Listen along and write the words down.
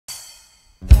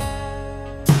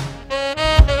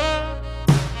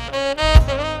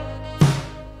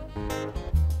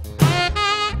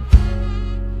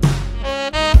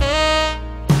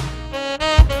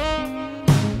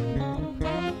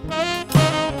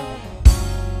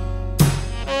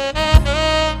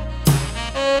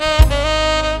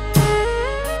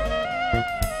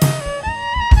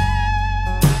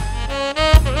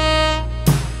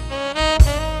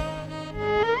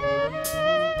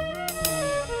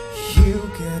you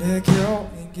gotta go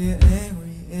and get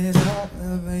angry at all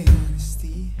of my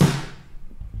honesty.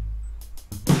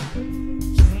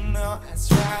 You know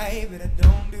that's right, but I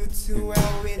don't do too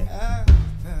well with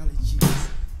apologies.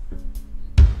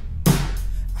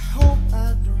 I hope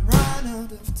I don't run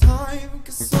out of time,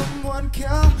 cause someone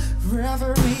come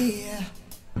forever me.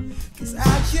 Cause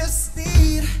I just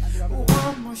need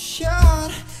one more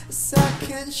shot, a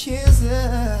second chance.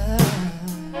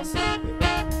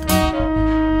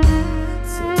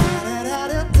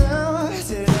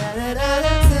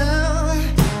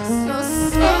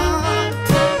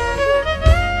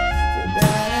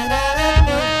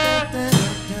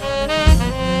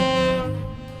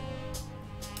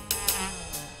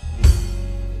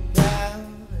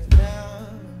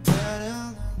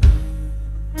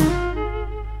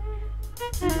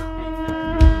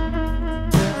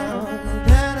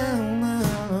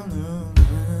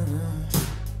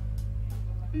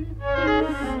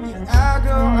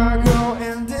 I go,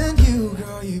 and then you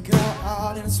go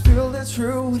out and spill the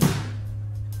truth.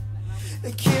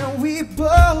 Can we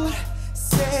both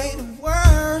say the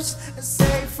words and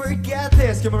say forget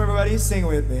this? Come on everybody, sing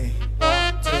with me.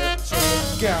 1, 2,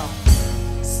 3, go.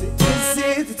 So is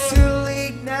it too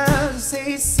late now to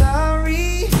say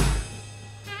sorry?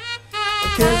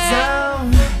 Cause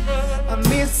I'm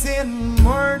missing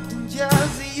more than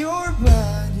just your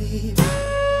body.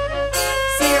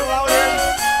 Sing it louder.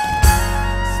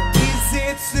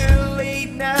 Too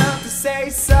late now to say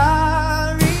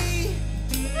sorry.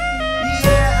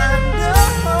 Yeah, I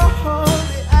know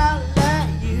that I let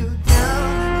you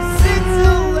down. Is it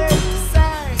too late to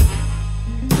say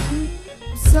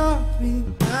I'm sorry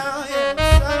now? Yeah,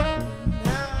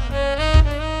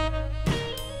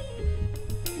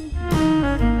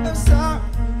 I'm sorry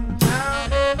now.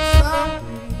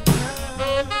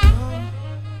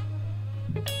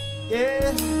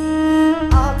 Yeah,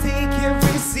 I'll take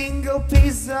every single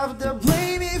piece of the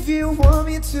blame if you want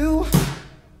me to.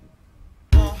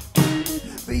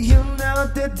 But you know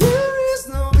that there is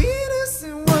no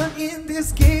innocent one in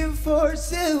this game for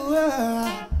two.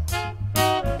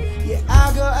 Yeah,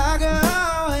 I go,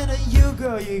 and then you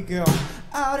go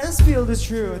out and spill the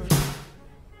truth.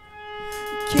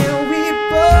 Can we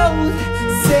both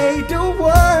say the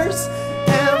words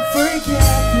and forget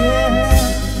it?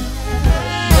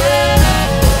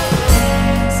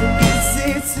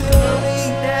 It's too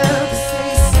late now to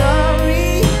say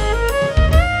sorry.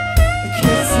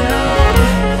 Cause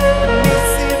I'm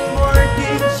missing more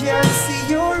than just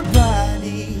your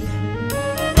body.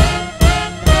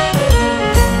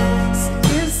 So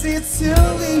is it too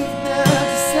late now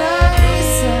to say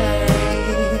sorry?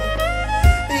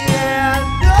 Yeah, I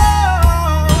know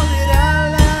that I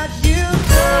let you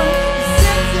go. Is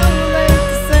it too late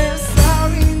to say I'm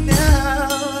sorry now?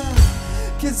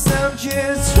 Cause I'm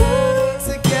just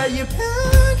you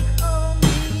back on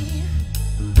me.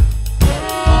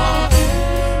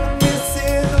 I'm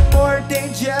missing more than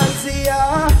just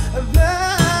your body.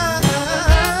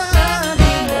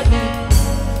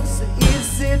 So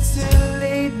is it too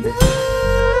late now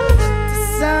to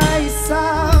say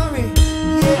sorry?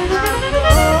 Yeah, I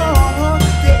know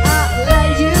that I let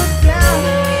you down.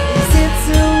 Is it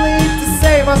too late to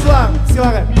say? Mas Lang,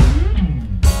 silakan.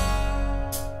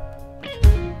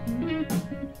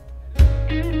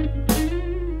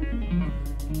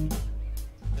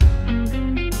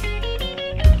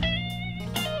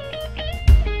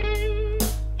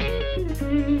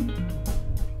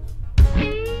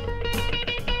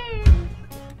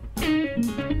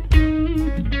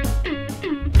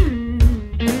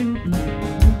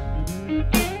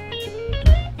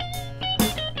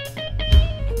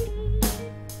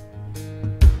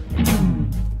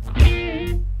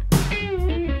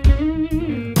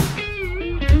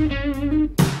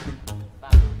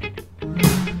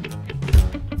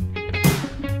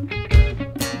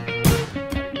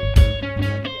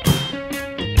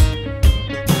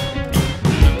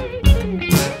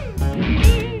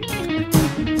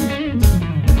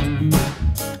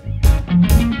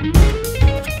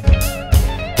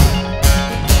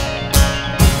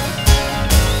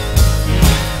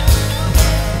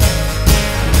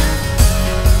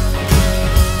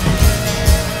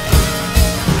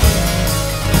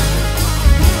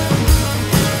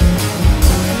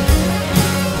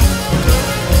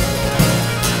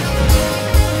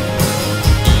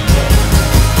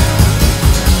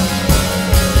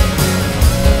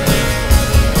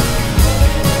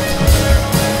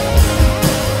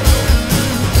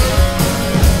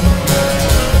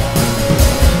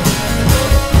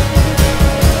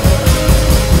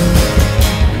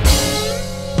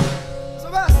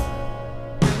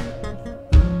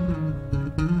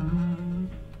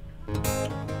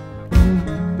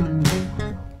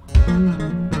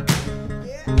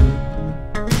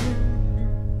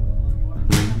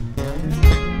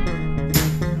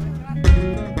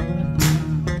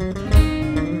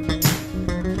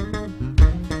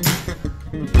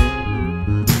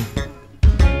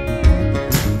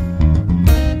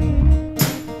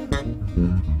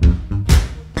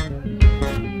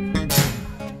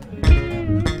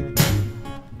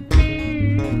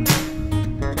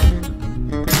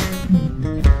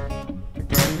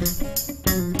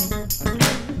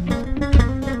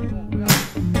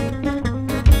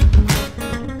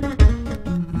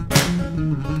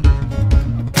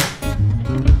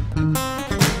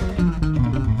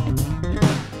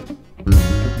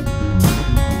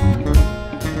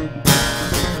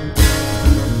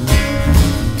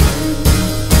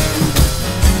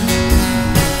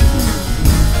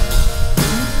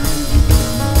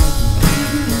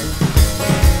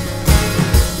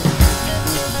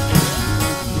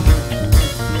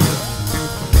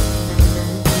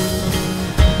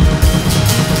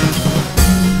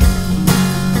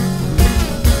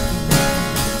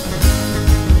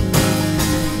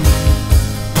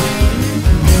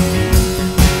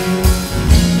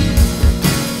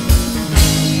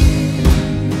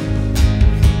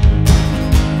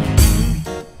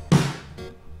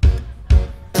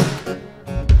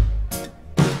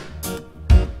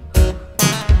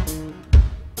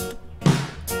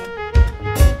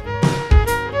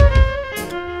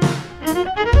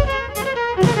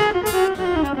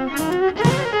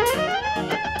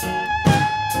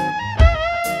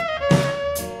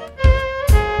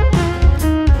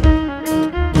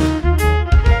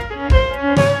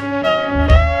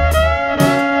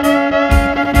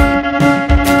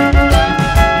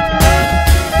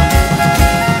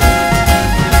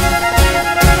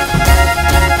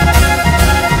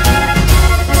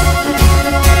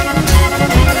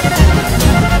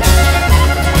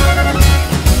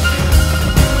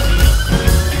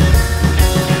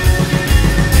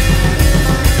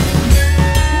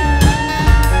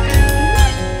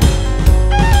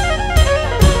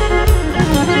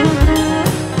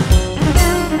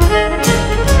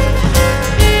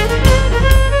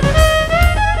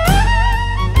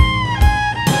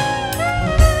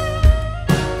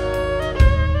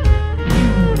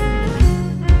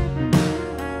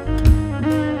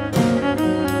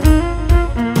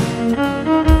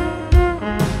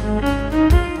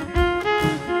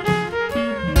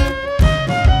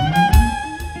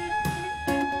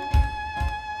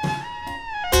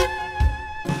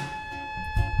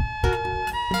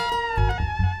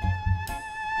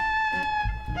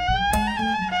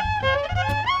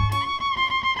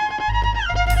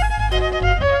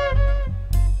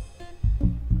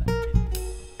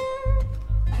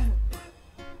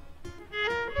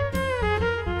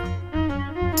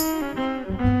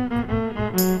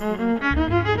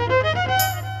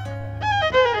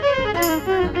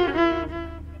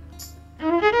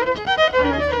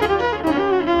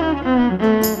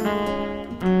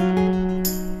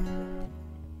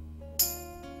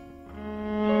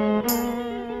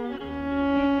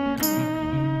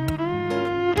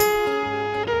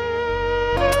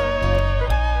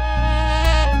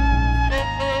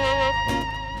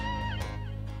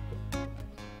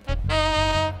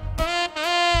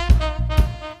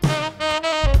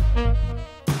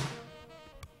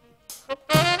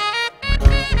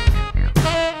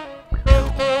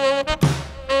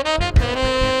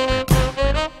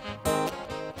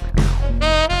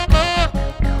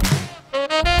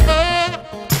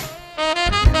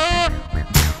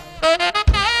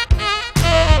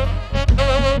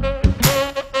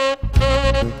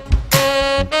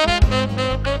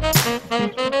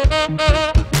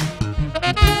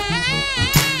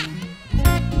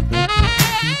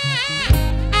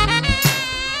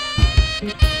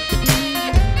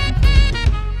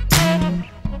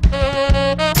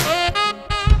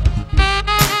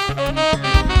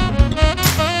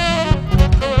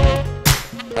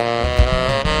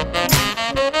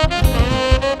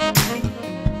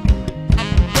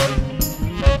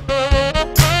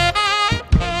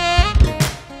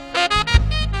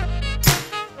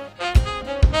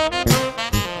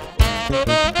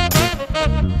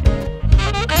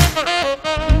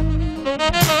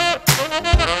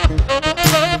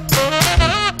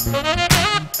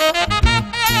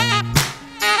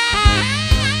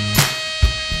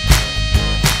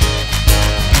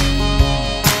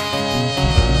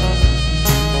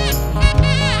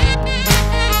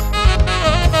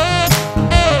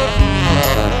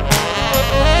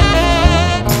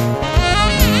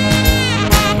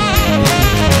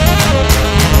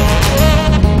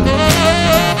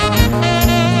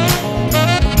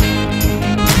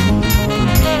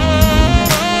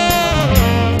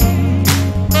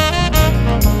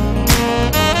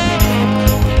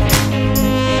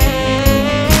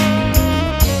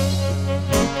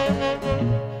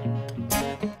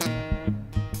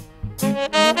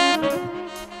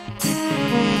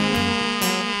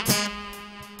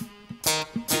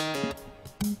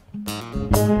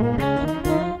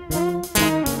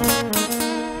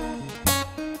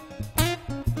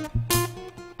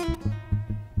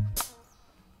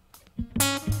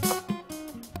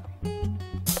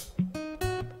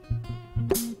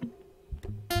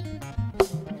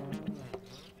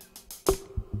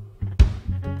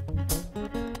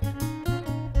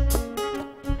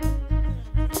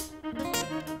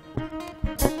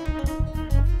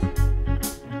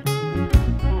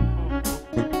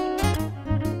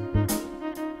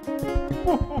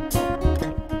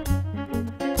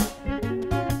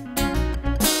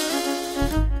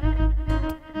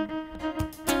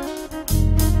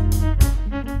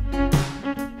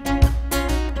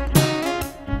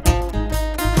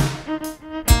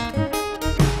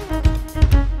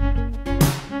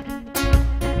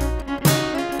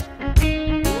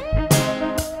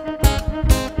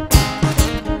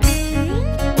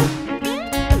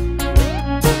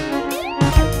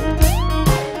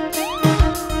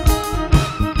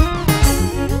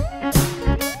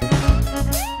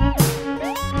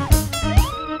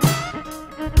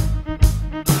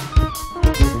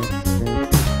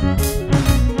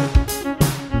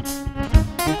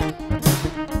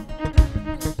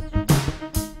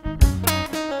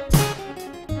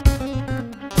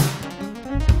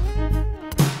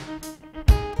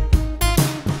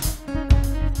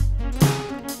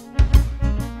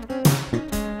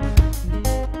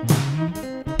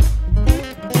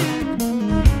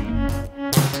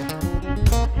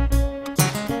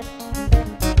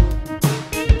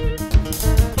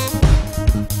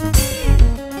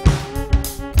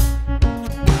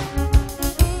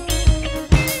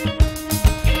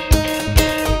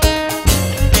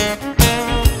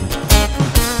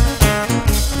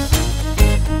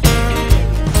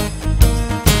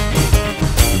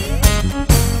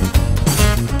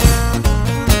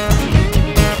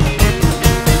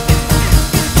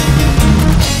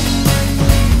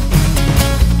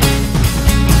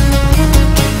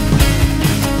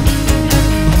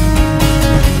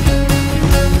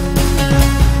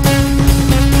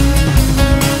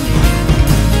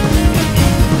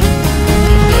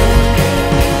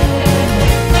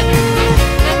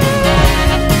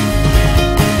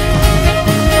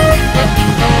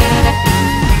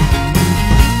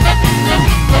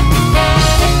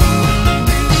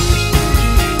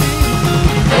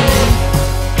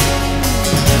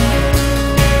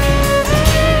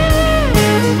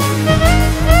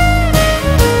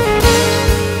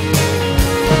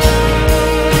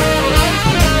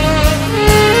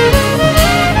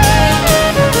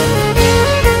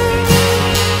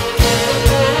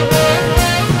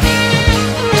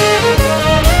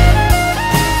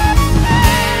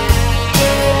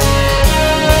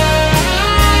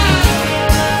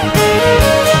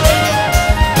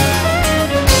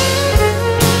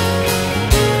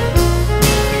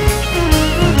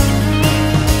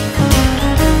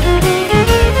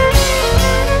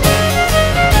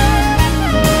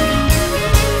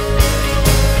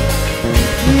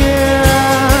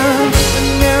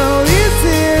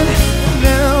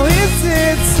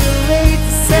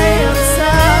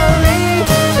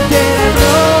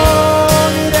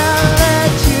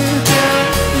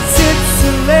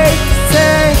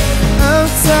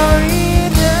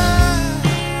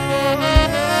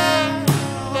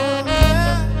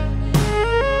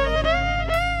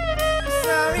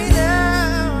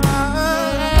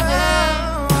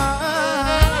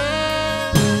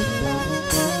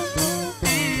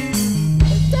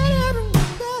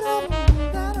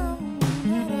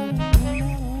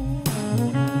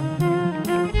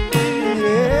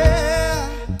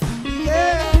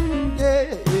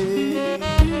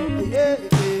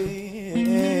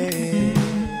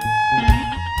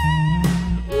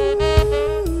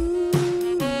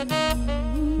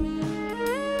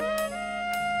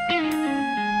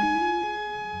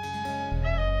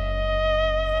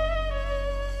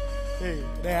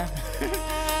 Udah ya.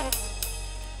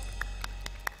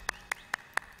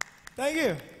 Thank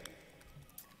you.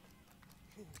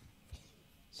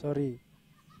 Sorry,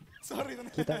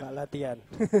 kita nggak latihan.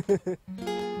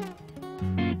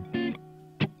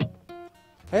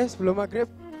 Sebelum maghrib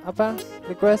apa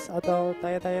request atau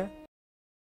tanya-tanya?